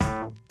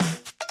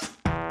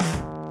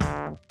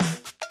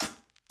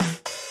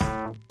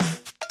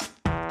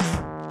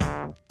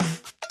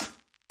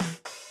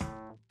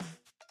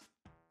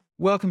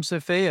Welcome,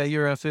 Sophia.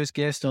 You're our first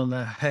guest on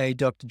the Hey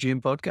Dr.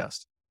 Jim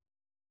podcast.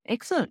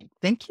 Excellent.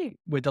 Thank you.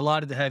 We're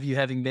delighted to have you,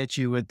 having met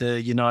you at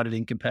the United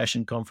in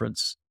Compassion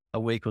conference a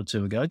week or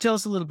two ago. Tell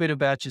us a little bit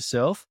about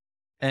yourself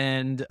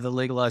and the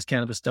Legalised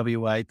Cannabis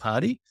WA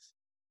party.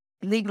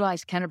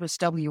 Legalised Cannabis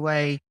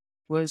WA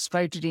was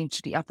voted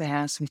into the upper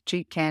house with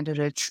two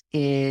candidates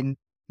in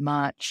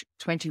March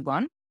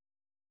 21.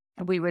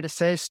 And we were the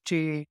first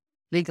to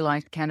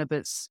legalise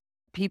cannabis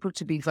people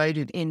to be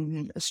voted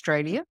in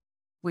Australia.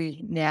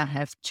 We now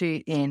have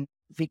two in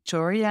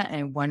Victoria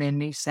and one in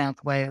New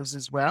South Wales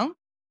as well.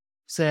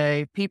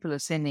 So people are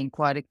sending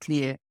quite a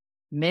clear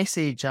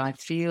message, I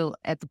feel,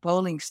 at the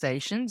polling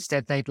stations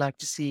that they'd like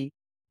to see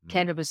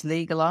cannabis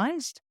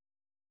legalised.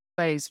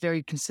 It's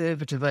very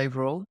conservative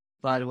overall,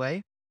 by the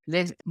way,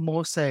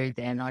 more so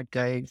than I'd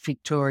go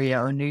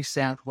Victoria or New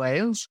South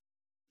Wales.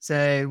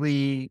 So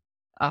we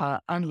are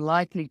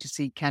unlikely to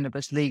see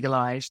cannabis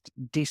legalised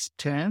this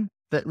term,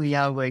 but we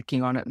are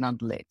working on it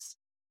nonetheless.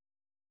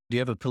 Do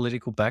you have a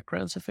political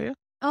background, Sophia?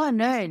 Oh,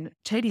 no,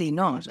 totally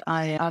not.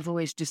 I've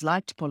always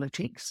disliked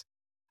politics.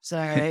 So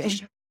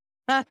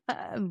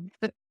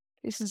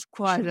this is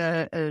quite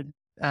a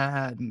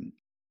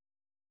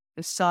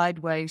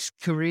sideways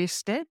career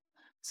step.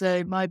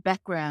 So my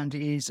background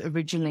is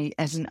originally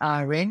as an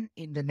RN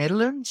in the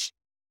Netherlands.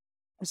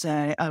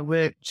 So I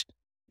worked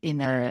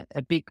in a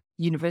big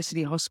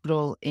university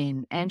hospital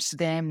in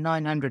Amsterdam,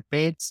 900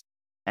 beds.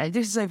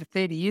 This is over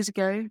 30 years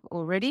ago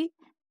already,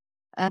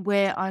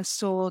 where I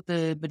saw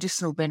the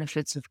medicinal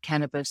benefits of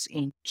cannabis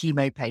in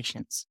chemo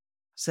patients.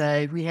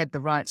 So we had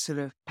the right sort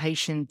of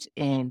patient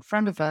in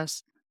front of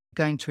us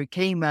going through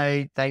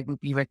chemo. They would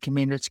be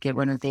recommended to get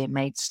one of their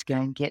mates to go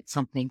and get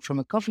something from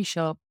a coffee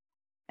shop.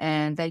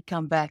 And they'd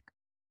come back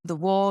to the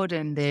ward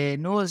and their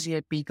nausea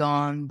would be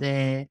gone,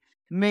 their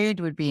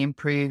mood would be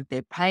improved,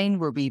 their pain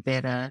will be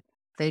better.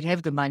 They'd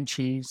have the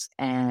munchies,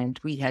 and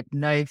we had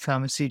no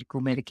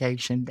pharmaceutical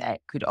medication that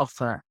could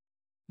offer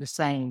the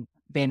same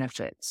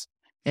benefits.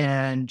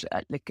 And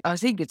I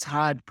think it's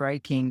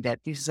heartbreaking that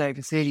this is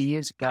over 30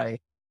 years ago,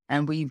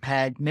 and we've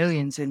had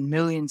millions and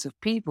millions of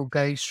people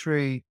go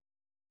through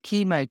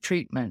chemo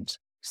treatment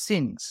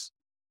since,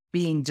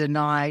 being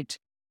denied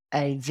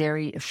a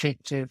very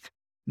effective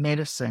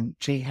medicine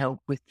to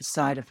help with the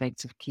side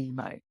effects of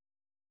chemo.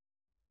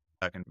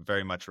 I can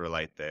very much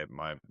relate there.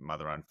 My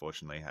mother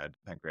unfortunately had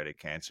pancreatic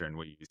cancer, and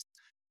we used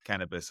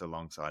cannabis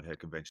alongside her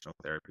conventional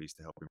therapies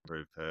to help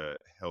improve her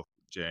health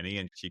journey.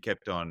 And she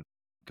kept on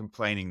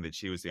complaining that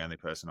she was the only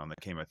person on the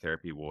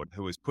chemotherapy ward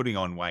who was putting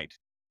on weight,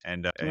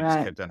 and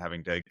just kept on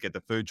having to get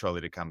the food trolley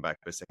to come back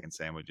for second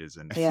sandwiches.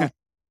 And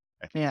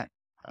yeah.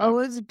 Oh,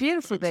 well, it's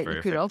beautiful that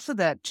you could offer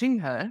that to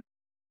her.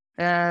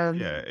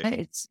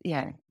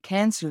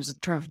 Cancer is a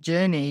tough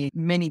journey.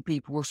 Many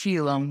people will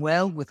feel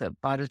unwell with it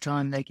by the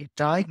time they get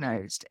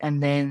diagnosed.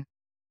 And then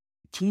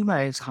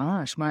chemo is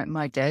harsh.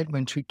 My dad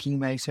went through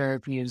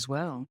chemotherapy as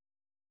well.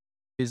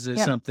 Is there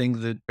something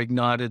that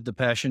ignited the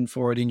passion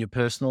for it in your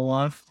personal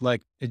life,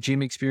 like a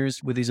Jim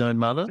experience with his own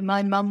mother?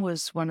 My mum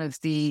was one of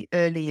the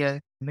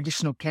earlier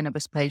medicinal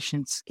cannabis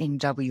patients in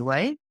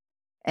WA,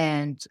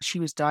 and she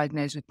was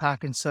diagnosed with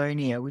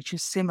Parkinsonia, which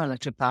is similar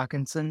to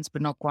Parkinson's,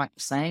 but not quite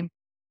the same.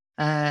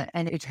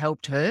 And it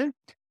helped her.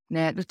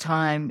 Now, at the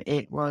time,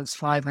 it was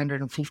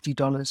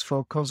 $550 for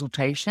a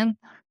consultation,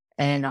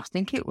 and I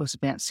think it was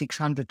about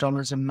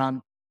 $600 a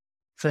month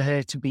for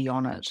her to be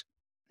on it.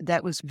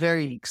 That was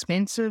very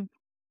expensive.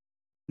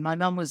 My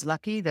mum was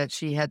lucky that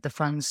she had the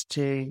funds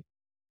to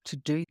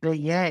do, but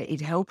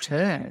it helped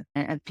her.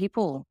 And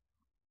people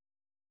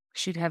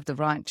should have the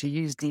right to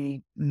use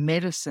the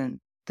medicine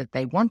that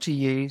they want to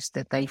use,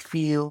 that they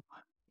feel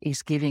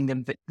is giving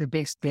them the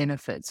best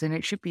benefits, and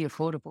it should be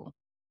affordable.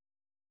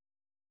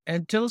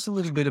 And tell us a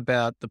little bit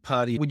about the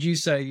party. Would you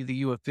say that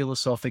you are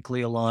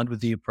philosophically aligned with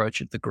the approach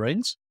of the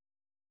Greens?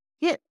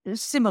 Yeah,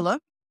 it's similar.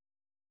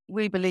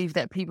 We believe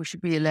that people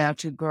should be allowed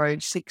to grow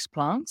 6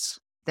 plants.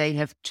 They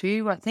have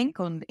 2, I think,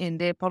 in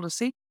their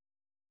policy.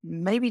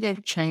 Maybe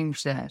they've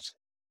changed that.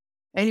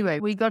 Anyway,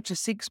 we got to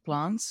 6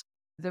 plants.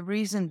 The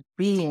reason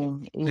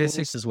being is... There's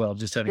 6 as well,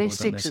 just having a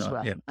look on their side. There's 6 as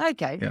well. Yeah.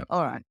 Okay,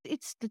 all right.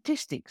 It's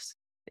statistics.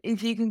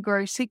 If you can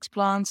grow 6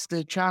 plants,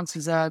 the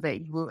chances are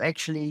that you will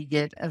actually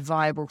get a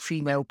viable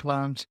female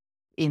plant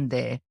in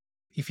there.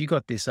 If you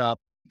got this up,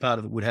 part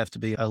of it would have to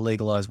be a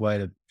legalised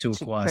way to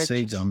acquire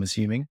seeds, I'm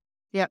assuming.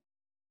 Yeah.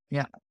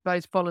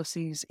 Both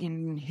policies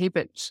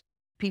inhibit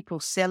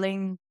people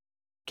selling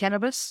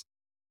cannabis.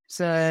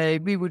 So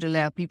we would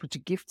allow people to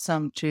gift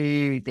some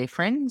to their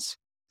friends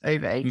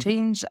over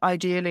 18s,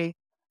 ideally,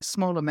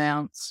 small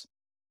amounts,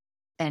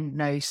 and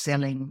no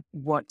selling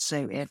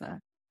whatsoever.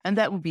 And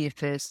that would be a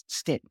first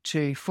step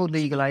to full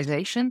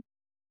legalisation.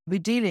 We're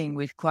dealing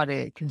with quite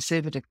a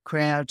conservative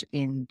crowd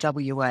in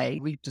WA.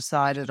 We've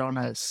decided on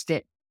a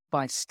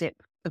step-by-step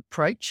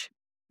approach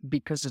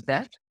because of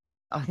that.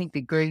 I think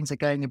the Greens are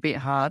going a bit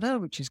harder,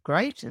 which is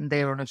great, and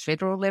they're on a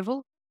federal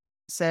level.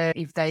 So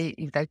if they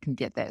can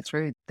get that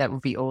through, that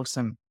would be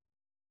awesome.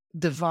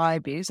 The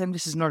vibe is, and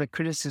this is not a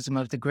criticism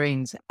of the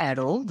Greens at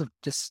all,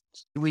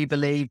 we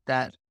believe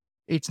that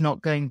It's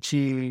not going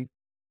to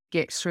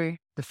get through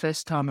the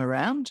first time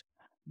around.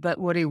 But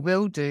what it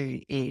will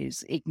do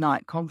is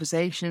ignite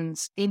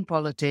conversations in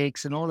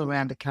politics and all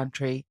around the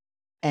country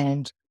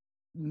and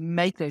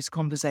make those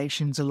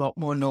conversations a lot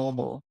more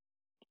normal.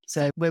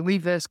 So when we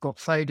first got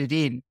voted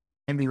in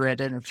and we were at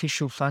an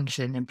official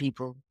function and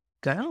people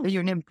go, "Oh,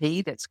 you're an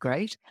MP, that's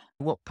great.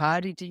 What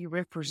party do you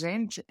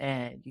represent?"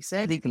 And you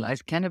say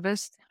legalized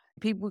cannabis,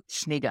 people would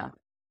snigger.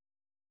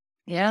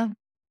 Yeah.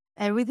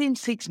 And within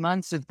 6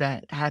 months of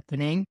that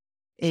happening,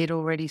 it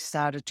already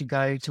started to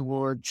go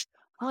towards,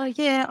 "Oh,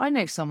 yeah, I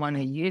know someone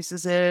who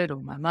uses it,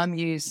 or my mum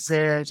uses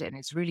it, and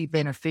it's really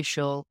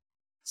beneficial."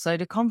 So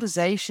the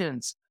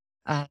conversations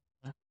are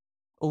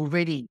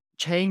already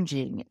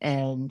changing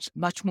and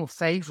much more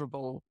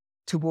favorable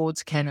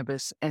towards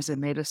cannabis as a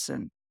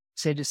medicine.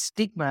 So the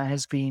stigma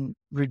has been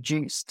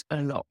reduced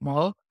a lot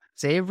more.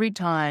 So every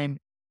time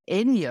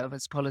any of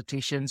us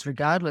politicians,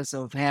 regardless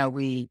of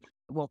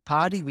what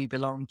party we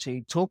belong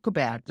to, talk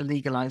about the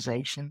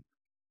legalization,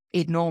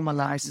 it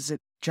normalizes it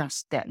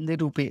just that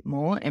little bit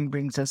more and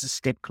brings us a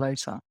step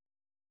closer.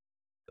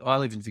 I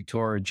live in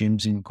Victoria,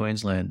 Jim's in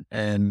Queensland,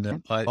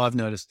 and I've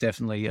noticed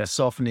definitely a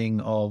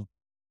softening of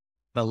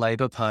the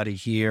Labor Party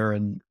here,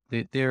 and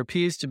there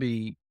appears to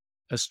be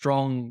a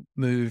strong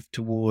move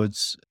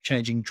towards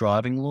changing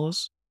driving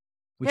laws,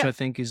 which Yeah. I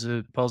think is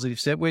a positive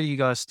step. Where do you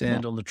guys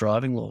stand on the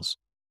driving laws?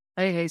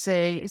 Okay, so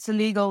it's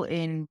illegal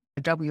in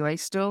WA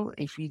still.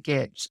 If you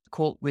get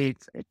caught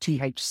with a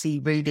THC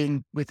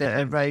reading with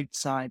a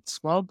roadside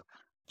swab,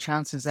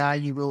 chances are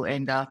you will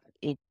end up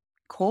in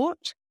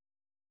court.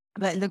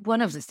 But look,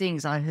 one of the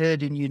things I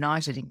heard in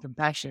United in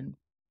Compassion,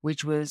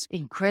 which was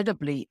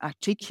incredibly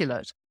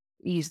articulate,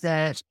 is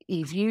that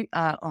if you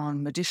are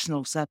on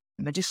medicinal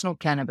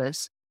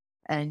cannabis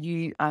and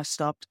you are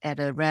stopped at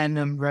a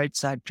random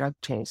roadside drug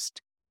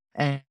test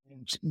and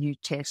you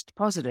test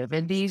positive,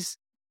 and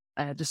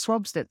the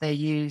swabs that they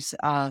use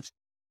are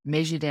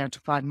measured down to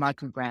 5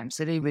 micrograms,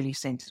 so they're really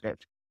sensitive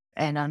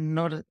and are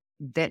not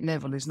that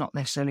level is not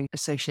necessarily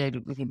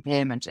associated with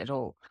impairment at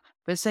all.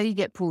 But say you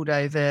get pulled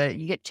over,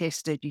 you get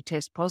tested, you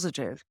test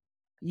positive,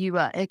 you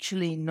are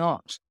actually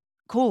not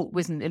caught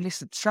with an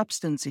illicit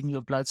substance in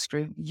your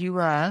bloodstream. You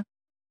are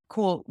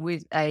caught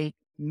with a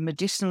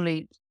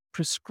medicinally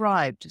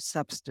prescribed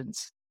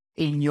substance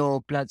in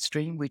your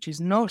bloodstream, which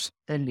is not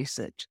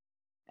illicit.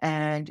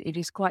 And it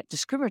is quite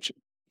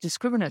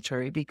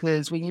discriminatory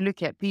because when you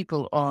look at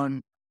people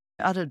on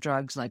other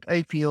drugs like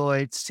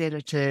opioids,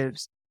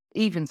 sedatives,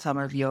 even some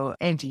of your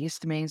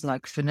antihistamines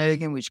like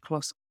phenergan, which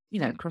cross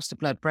the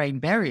blood-brain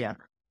barrier,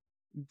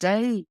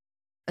 they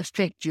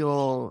affect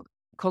your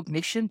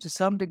cognition to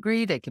some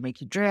degree. They can make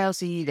you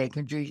drowsy. They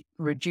can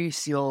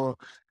reduce your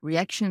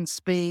reaction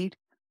speed.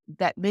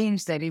 That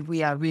means that if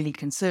we are really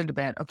concerned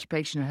about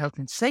occupational health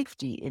and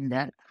safety in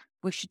that,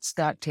 we should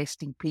start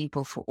testing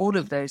people for all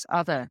of those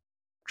other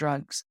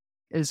drugs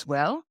as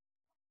well.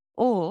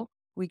 Or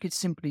we could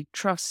simply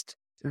trust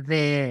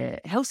their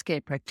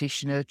healthcare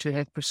practitioner to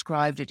have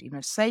prescribed it in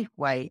a safe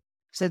way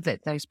so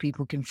that those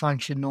people can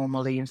function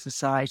normally in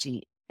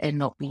society and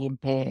not be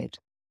impaired.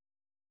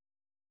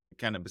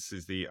 Cannabis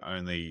is the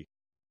only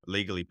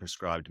legally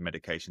prescribed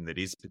medication that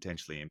is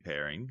potentially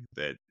impairing,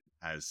 that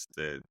has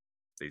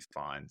these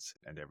fines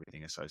and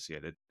everything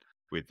associated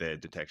with their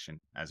detection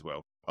as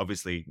well.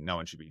 Obviously, no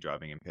one should be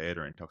driving impaired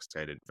or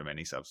intoxicated from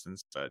any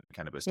substance, but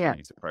cannabis Yeah.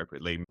 used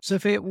appropriately.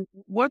 Sophia,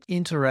 what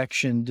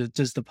interaction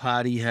does the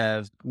party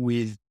have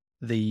with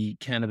the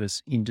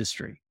cannabis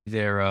industry?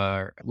 There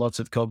are lots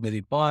of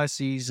cognitive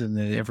biases and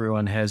then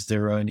everyone has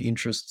their own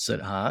interests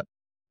at heart.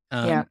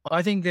 Yeah.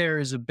 I think there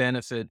is a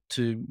benefit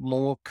to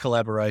more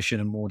collaboration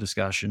and more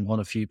discussion on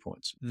a few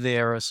points.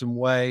 There are some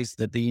ways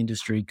that the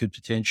industry could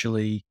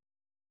potentially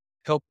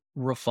help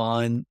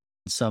refine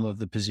some of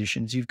the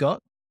positions. You've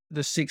got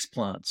the 6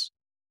 plants.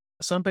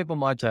 Some people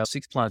might say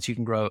 6 plants, you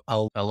can grow a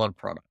lot of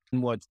product.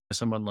 And what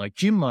someone like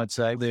Jim might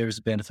say, there is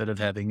a benefit of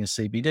having a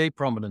CBD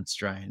prominent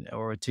strain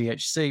or a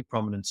THC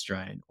prominent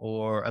strain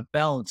or a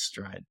balanced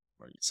strain.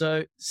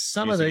 So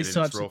some of Using these it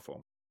in its types raw of,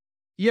 form.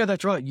 yeah,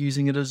 that's right,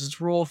 using it as its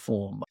raw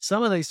form.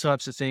 Some of these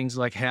types of things,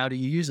 like how do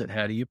you use it?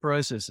 How do you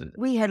process it?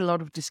 We had a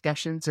lot of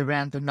discussions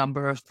around the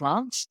number of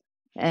plants,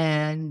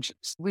 and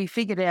we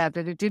figured out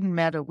that it didn't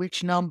matter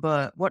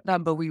what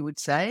number we would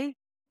say,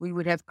 we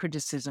would have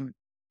criticism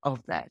of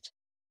that.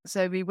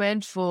 So we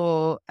went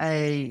for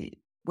the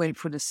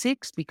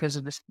 6 because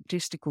of the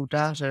statistical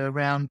data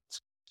around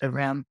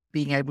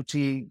being able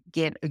to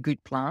get a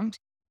good plant.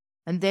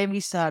 And then we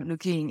start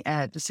looking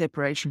at the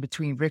separation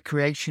between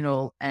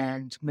recreational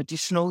and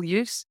medicinal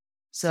use.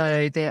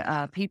 So there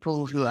are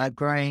people who are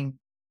growing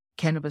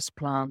cannabis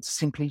plants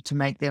simply to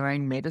make their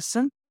own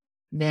medicine.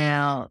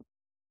 Now,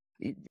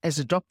 as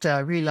a doctor, I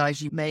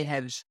realize you may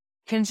have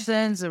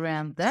concerns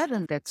around that,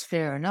 and that's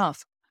fair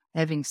enough.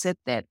 Having said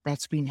that,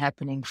 that's been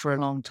happening for a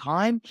long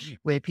time,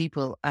 where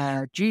people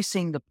are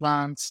juicing the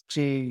plants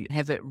to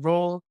have it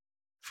raw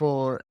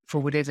for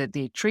whatever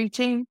they're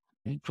treating.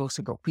 You've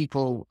also got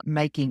people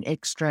making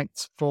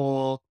extracts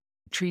for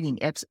treating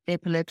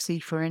epilepsy,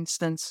 for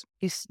instance.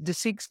 The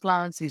 6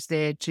 plants is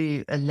there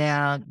to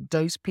allow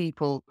those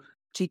people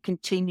to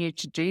continue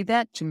to do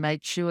that, to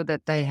make sure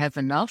that they have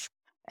enough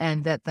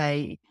and that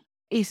they,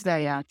 if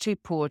they are too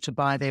poor to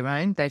buy their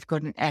own, they've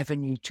got an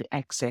avenue to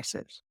access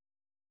it.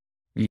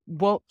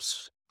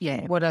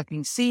 Yeah. What I've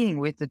been seeing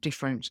with the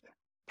different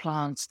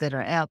plants that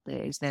are out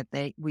there is that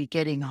we're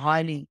getting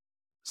highly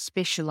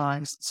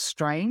specialized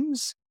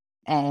strains.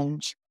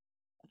 And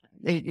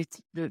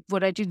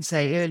what I didn't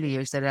say earlier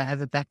is that I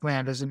have a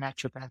background as a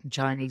naturopath and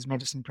Chinese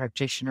medicine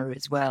practitioner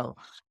as well.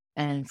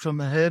 And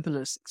from a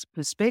herbalist's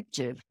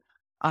perspective,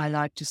 I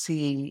like to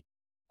see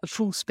a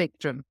full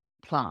spectrum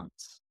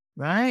plants,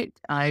 right?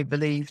 I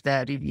believe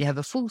that if you have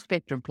a full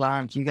spectrum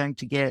plant, you're going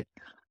to get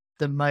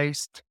the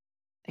most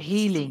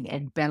healing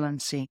and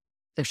balancing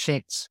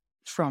effects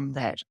from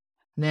that.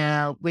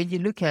 Now, when you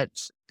look at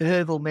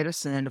herbal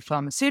medicine and the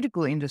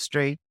pharmaceutical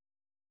industry,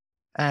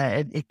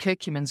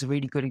 curcumin's a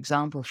really good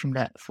example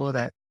for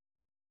that.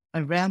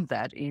 Around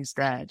that is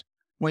that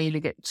when you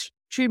look at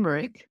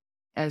turmeric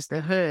as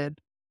the herb,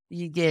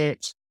 you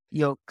get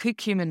your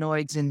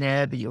curcuminoids in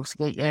there, but you also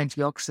get your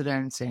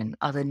antioxidants and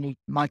other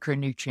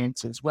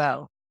micronutrients as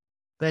well.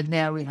 But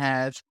now we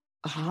have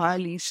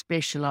highly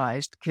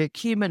specialized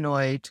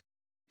curcuminoid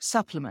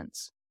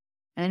supplements.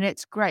 And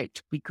it's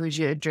great because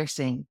you're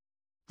addressing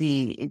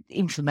the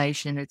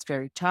inflammation. It's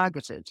very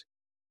targeted.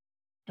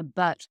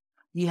 But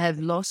you have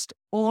lost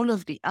all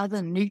of the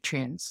other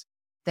nutrients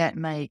that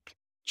make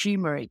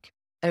turmeric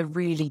a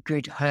really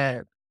good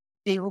herb.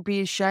 It will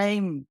be a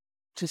shame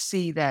to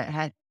see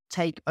that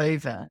take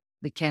over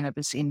the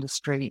cannabis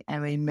industry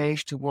and we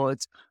move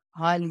towards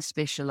highly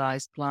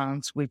specialized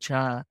plants, which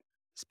are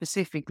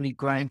specifically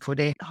grown for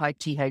their high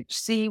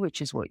THC,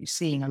 which is what you're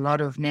seeing a lot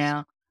of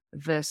now,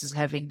 versus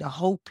having the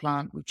whole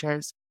plant, which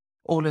has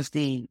all of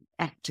the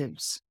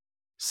actives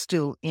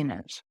still in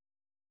it.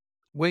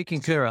 We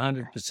concur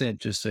 100%,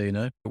 just so you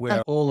know.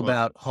 We're all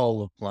about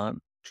whole of plant.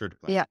 True to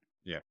plant.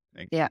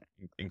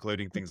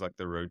 Including things like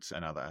the roots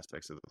and other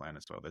aspects of the plant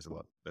as well. There's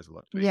a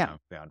lot to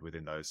be found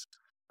within those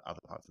other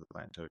parts of the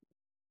plant too.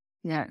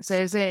 Yeah,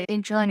 so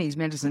in Chinese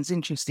medicine, it's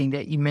interesting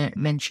that you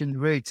mentioned the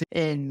roots.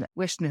 In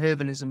Western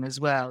herbalism as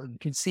well, you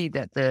can see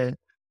that the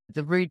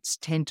roots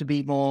tend to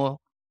be more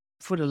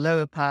for the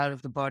lower part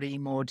of the body,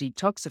 more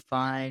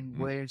detoxifying,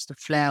 whereas the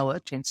flower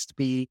tends to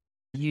be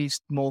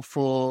used more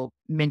for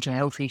mental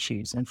health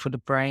issues and for the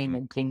brain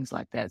and things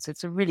like that. So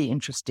it's a really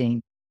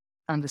interesting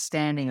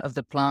understanding of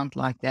the plant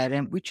like that,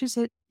 and which is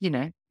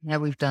how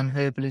we've done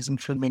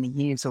herbalism for many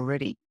years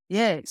already.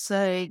 Yeah,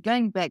 so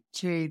going back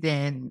to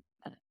then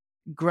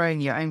growing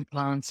your own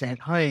plants at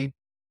home,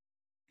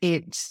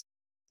 it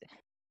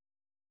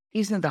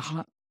isn't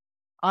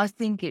I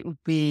think it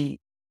would be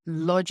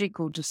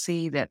logical to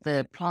see that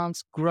the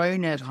plants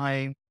grown at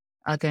home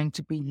are going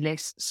to be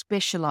less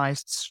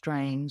specialized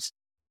strains.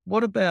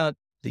 What about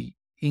the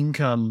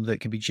income that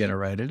can be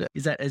generated?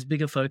 Is that as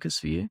big a focus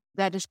for you?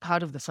 That is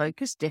part of the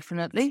focus,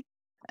 definitely.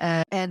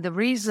 And the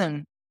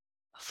reason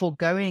for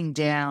going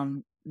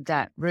down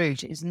that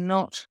route is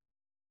not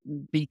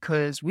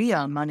because we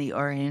are money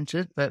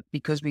oriented, but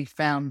because we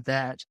found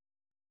that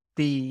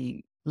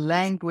the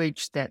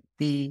language that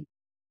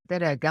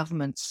our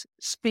governments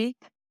speak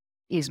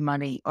is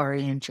money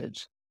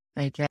oriented.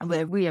 Okay,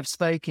 where we have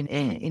spoken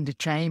in the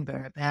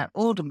chamber about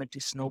all the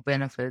medicinal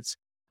benefits.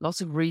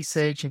 Lots of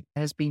research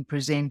has been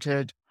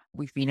presented.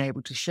 We've been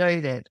able to show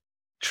that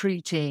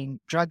treating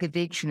drug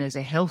addiction as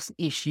a health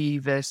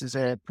issue versus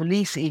a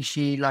police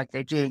issue, like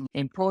they're doing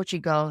in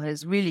Portugal,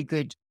 has really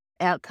good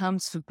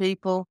outcomes for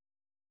people.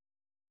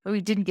 But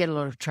we didn't get a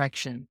lot of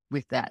traction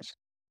with that.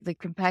 The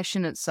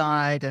compassionate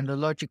side and the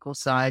logical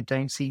side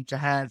don't seem to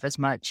have as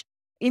much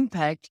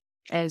impact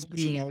as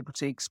being able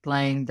to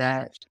explain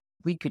that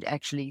we could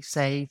actually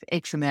save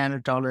X amount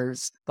of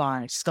dollars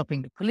by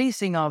stopping the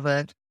policing of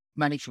it,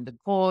 money from the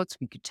courts,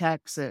 we could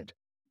tax it.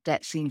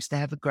 That seems to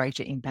have a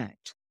greater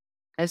impact.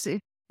 It's a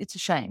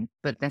shame,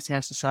 but that's how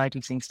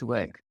society seems to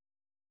work.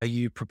 Are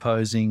you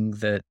proposing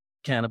that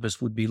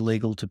cannabis would be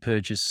legal to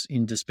purchase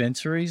in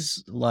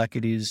dispensaries like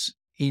it is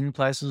in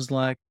places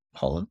like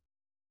Holland?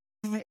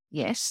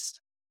 Yes.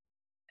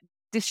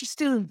 This is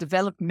still in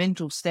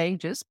developmental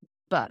stages,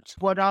 but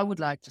what I would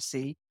like to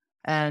see,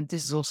 and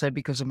this is also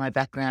because of my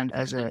background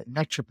as a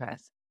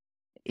naturopath,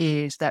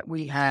 is that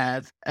we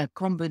have a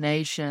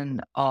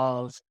combination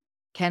of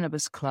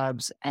cannabis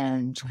clubs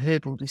and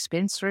herbal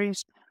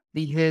dispensaries.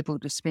 The herbal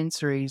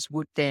dispensaries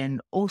would then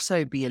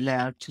also be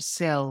allowed to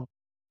sell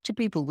to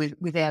people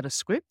without a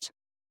script.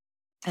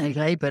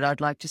 Okay, but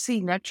I'd like to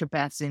see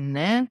naturopaths in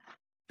there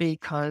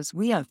because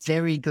we are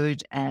very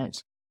good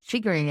at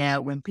figuring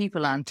out when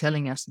people aren't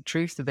telling us the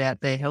truth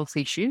about their health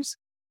issues.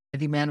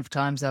 The amount of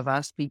times I've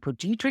asked people,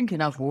 do you drink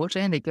enough water?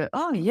 And they go,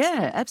 oh,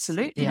 yeah,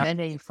 absolutely. And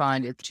then you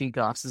find it's 2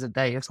 glasses a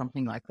day or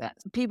something like that.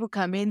 People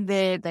come in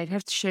there, they'd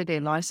have to show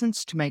their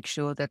license to make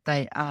sure that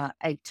they are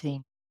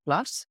 18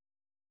 plus.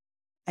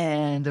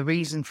 And the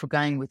reason for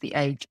going with the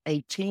age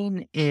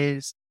 18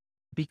 is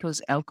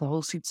because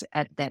alcohol sits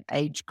at that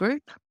age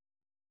group.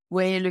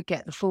 where you look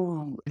at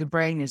the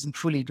brain isn't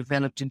fully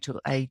developed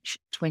until age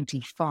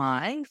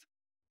 25,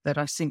 but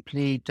I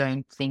simply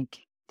don't think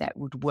that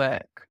would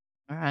work.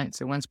 All right.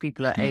 So once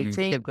people are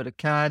 18, they've got a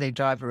car, they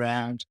drive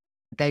around,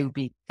 they will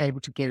be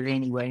able to get it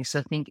anyway. So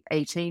I think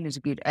 18 is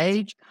a good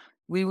age.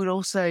 We would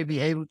also be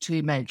able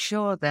to make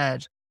sure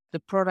that the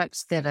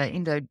products that are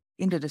in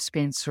the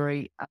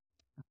dispensary are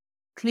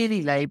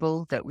clearly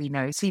labeled, that we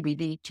know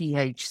CBD,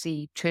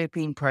 THC,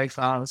 terpene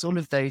profiles, all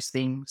of those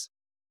things.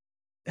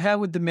 How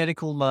would the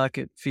medical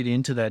market fit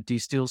into that? Do you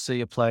still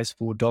see a place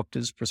for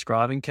doctors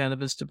prescribing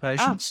cannabis to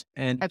patients?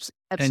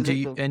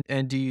 Absolutely.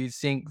 And do you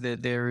think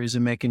that there is a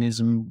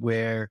mechanism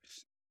where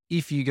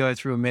if you go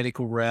through a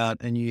medical route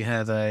and you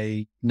have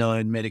a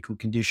known medical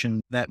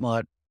condition, that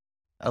might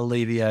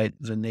alleviate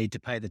the need to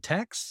pay the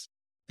tax?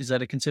 Is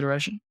that a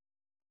consideration?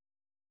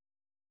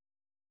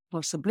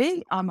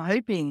 Possibly. I'm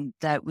hoping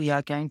that we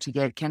are going to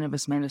get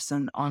cannabis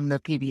medicine on the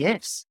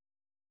PBS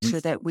so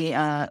that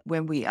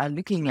when we are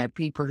looking at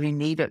people who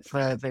need it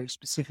for very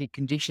specific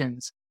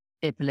conditions,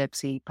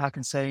 epilepsy,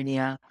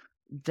 Parkinsonia,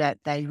 that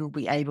they will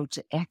be able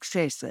to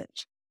access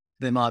it.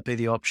 There might be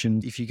the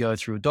option if you go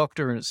through a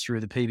doctor and it's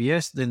through the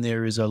PBS, then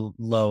there is a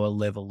lower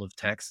level of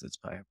tax that's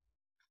payable,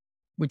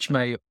 which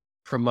may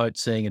promote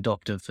seeing a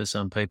doctor for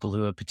some people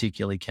who are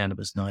particularly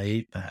cannabis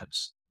naive,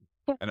 perhaps.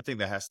 And I think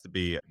there has to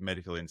be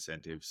medical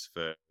incentives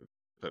for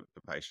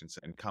patients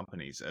and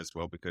companies as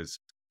well, because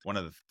one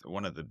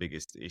of the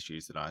biggest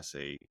issues that I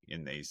see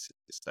in these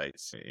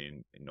states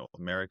in North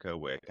America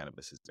where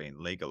cannabis has been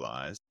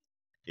legalized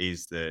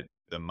is that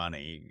the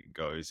money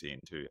goes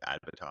into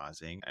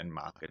advertising and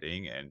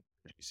marketing and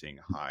producing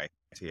high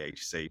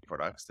THC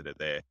products that are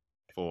there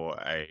for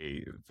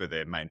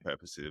their main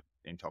purpose of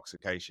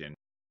intoxication,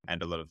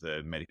 and a lot of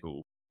the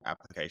medical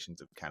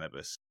applications of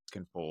cannabis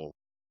can fall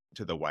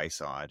to the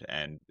wayside,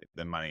 and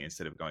the money,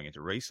 instead of going into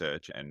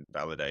research and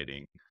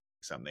validating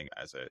something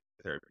as a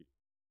therapy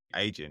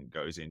agent,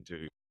 goes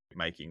into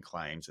making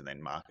claims and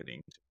then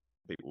marketing to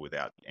people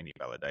without any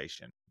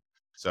validation.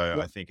 So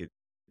I think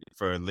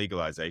for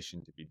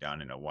legalization to be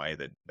done in a way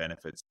that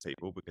benefits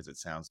people, because it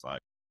sounds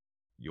like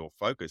your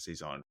focus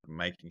is on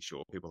making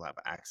sure people have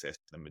access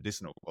to the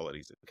medicinal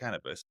qualities of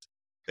cannabis,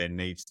 there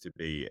needs to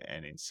be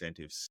an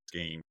incentive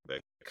scheme for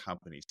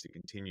companies to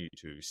continue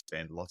to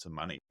spend lots of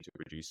money to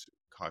produce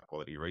high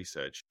quality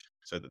research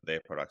so that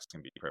their products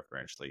can be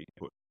preferentially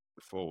put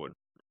forward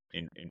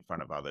in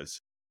front of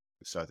others.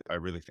 So I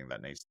really think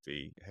that needs to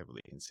be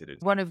heavily considered.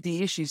 One of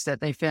the issues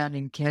that they found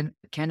in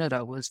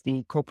Canada was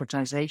the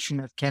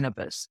corporatization of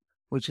cannabis,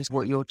 which is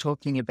what you're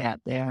talking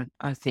about there,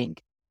 I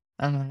think.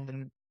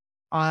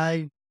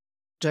 I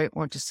don't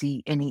want to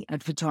see any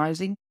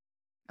advertising.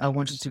 I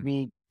want it to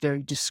be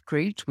very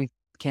discreet with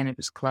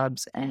cannabis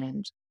clubs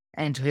and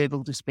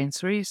herbal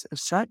dispensaries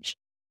as such.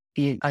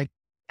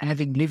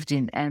 Having lived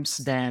in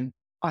Amsterdam,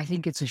 I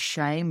think it's a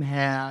shame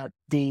how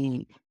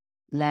the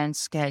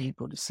landscape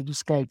or the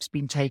cityscape's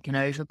been taken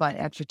over by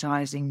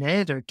advertising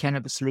there. There are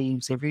cannabis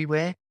leaves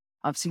everywhere.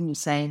 I've seen the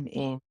same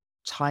in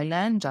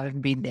Thailand. I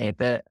haven't been there,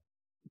 but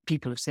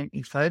people have sent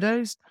me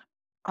photos.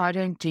 I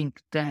don't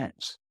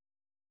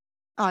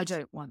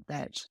want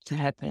that to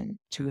happen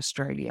to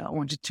Australia. I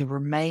want it to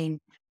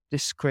remain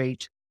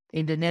discreet.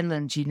 In the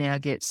Netherlands, you now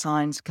get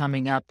signs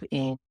coming up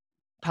in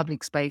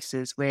public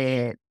spaces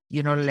where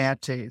you're not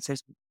allowed to, it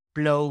says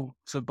blow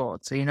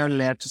verbod, so you're not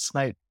allowed to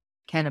smoke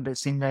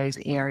cannabis in those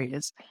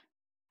areas.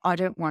 I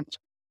don't want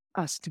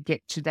us to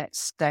get to that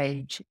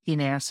stage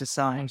in our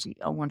society.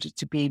 I want it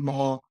to be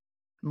more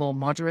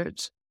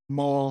moderate,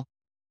 more,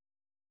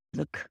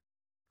 look,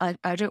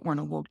 I don't want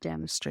to walk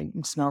down the street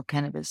and smell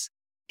cannabis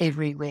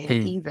everywhere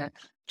either.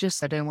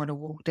 Just I don't want to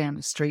walk down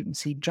the street and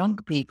see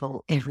drunk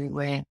people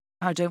everywhere.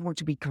 I don't want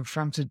to be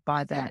confronted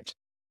by that.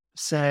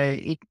 So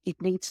it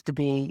needs to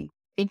be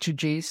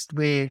introduced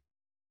with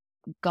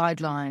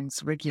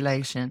guidelines,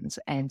 regulations,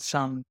 and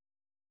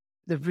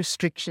the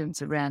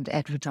restrictions around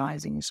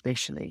advertising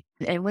especially.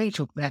 And when you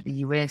talk about the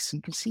US,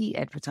 you can see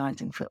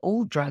advertising for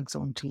all drugs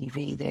on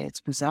TV there.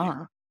 It's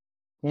bizarre.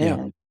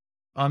 Yeah.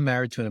 I'm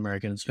married to an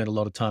American and spent a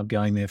lot of time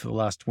going there for the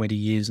last 20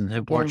 years and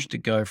have watched it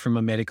go from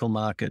a medical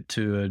market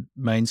to a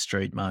main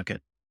street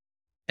market.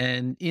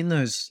 And in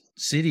those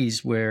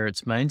cities where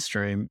it's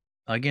mainstream,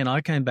 again,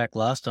 I came back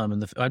last time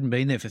and I hadn't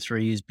been there for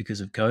 3 years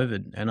because of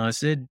COVID. And I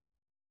said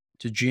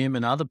to Jim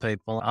and other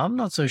people, I'm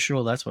not so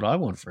sure that's what I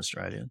want for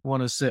Australia.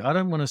 I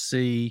don't want to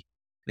see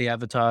the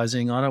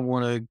advertising. I don't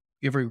want to,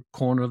 every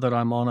corner that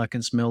I'm on, I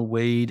can smell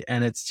weed.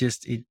 And it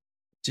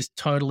just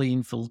totally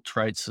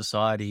infiltrates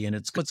society, and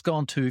it's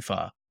gone too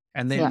far.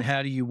 And then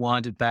how do you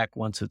wind it back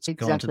once it's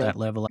gone to that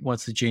level?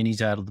 Once the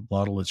genie's out of the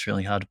bottle, it's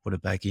really hard to put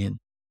it back in.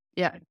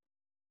 Yeah.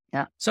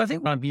 Yeah. So I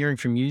think what I'm hearing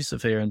from you,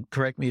 Sophia, and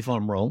correct me if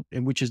I'm wrong,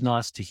 and which is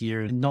nice to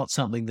hear, and not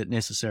something that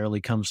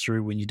necessarily comes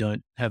through when you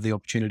don't have the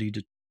opportunity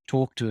to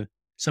talk to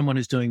someone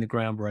who's doing the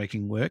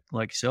groundbreaking work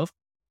like yourself,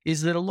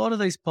 is that a lot of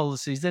these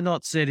policies, they're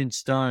not set in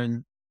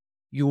stone.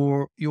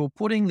 You're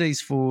putting these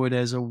forward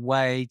as a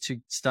way to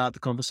start the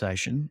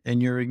conversation,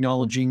 and you're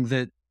acknowledging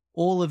that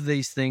all of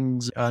these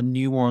things are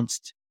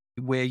nuanced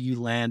where you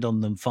land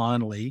on them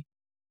finally,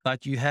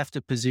 but you have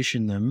to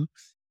position them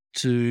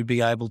to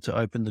be able to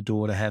open the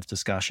door to have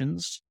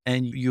discussions.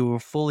 And you're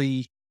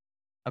fully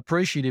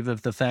appreciative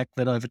of the fact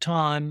that over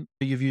time,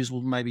 your views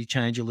will maybe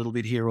change a little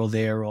bit here or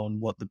there on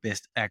what the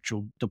best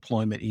actual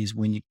deployment is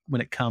when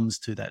it comes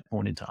to that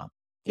point in time.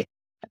 Yeah,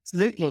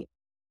 absolutely.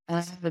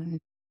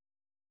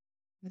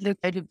 Look,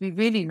 it'd be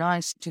really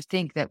nice to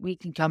think that we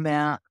can come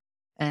out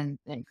and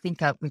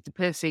think up with the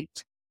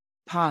perfect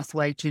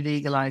pathway to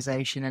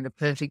legalization and the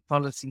perfect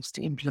policies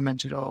to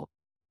implement it all.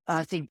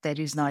 I think that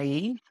is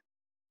naive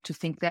to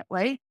think that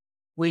way.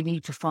 We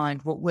need to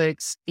find what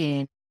works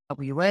in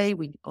WA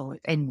or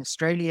in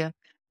Australia.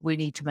 We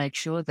need to make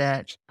sure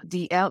that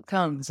the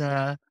outcomes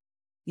are,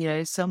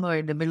 somewhere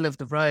in the middle of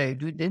the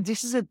road. And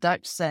this is a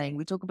Dutch saying.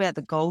 We talk about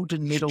the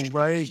golden middle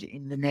road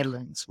in the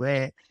Netherlands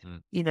where,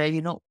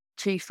 you're not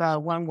too far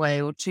one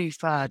way or too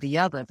far the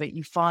other, but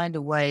you find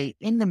a way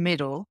in the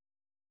middle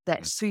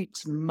that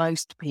suits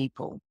most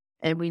people.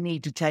 And we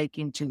need to take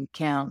into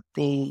account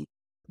the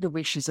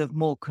wishes of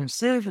more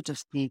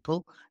conservative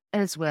people,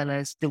 as well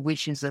as the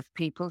wishes of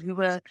people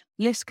who are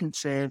less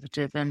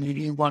conservative and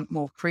who want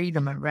more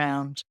freedom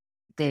around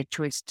their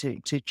choice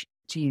to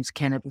use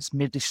cannabis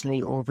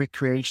medicinally or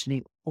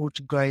recreationally or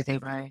to grow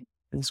their own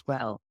as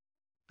well.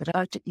 But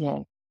I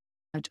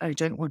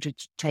don't want it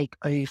to take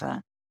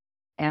over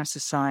our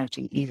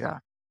society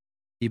either.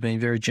 You've been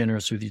very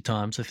generous with your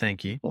time, so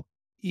thank you.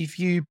 If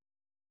you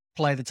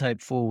play the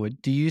tape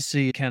forward, do you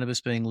see cannabis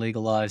being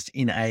legalized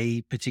in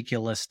a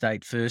particular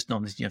state first?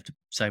 Not that you have to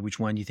say which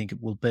one you think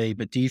it will be,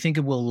 but do you think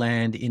it will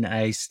land in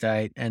a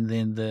state and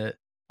then the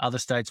other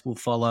states will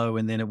follow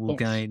and then it will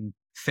gain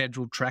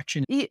federal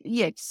traction?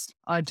 Yes,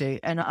 I do.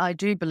 And I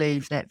do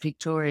believe that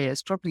Victoria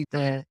is probably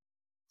the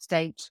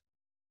state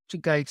to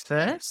go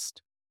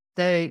first,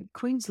 though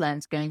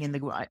Queensland's going in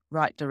the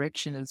right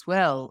direction as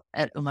well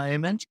at the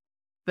moment.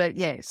 But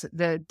yes,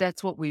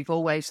 that's what we've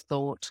always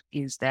thought,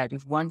 is that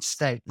if one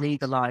state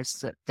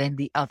legalizes it, then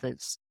the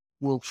others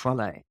will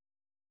follow.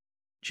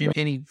 Jim,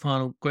 any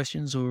final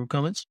questions or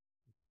comments?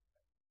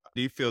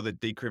 Do you feel that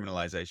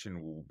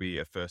decriminalization will be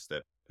a first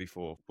step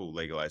before full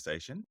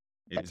legalization?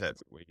 Is that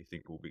where you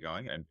think we'll be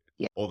going? And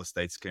all the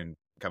states can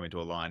come into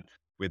a line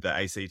with the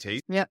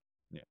ACT? Yeah,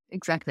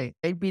 exactly.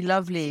 It'd be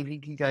lovely if we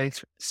could go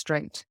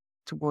straight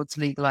towards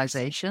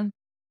legalization.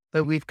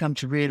 But we've come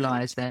to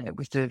realize that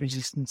with the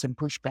resistance and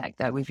pushback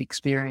that we've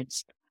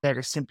experienced, that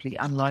is simply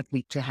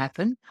unlikely to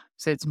happen.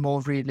 So it's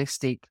more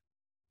realistic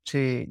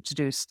to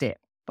do a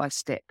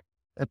step-by-step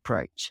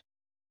approach.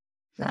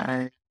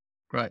 So,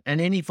 great.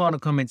 And any final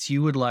comments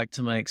you would like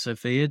to make,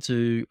 Sophia,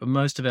 to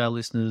most of our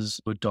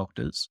listeners who are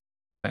doctors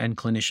and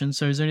clinicians?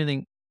 So is there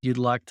anything you'd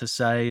like to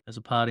say as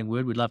a parting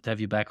word? We'd love to have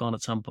you back on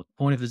at some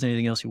point if there's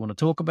anything else you want to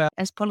talk about.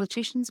 As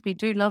politicians, we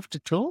do love to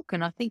talk,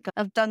 and I think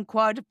I've done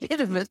quite a bit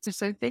of it,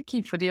 so thank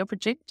you for the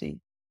opportunity.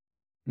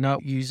 No,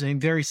 you seem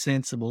very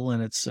sensible,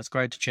 and it's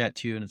great to chat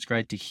to you, and it's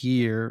great to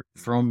hear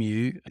from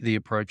you the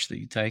approach that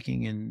you're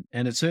taking,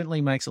 and it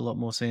certainly makes a lot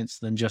more sense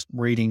than just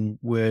reading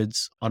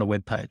words on a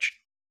webpage.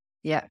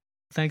 Yeah.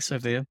 Thanks,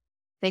 Sophia.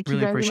 Thank you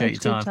really very appreciate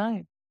much your for your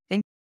time.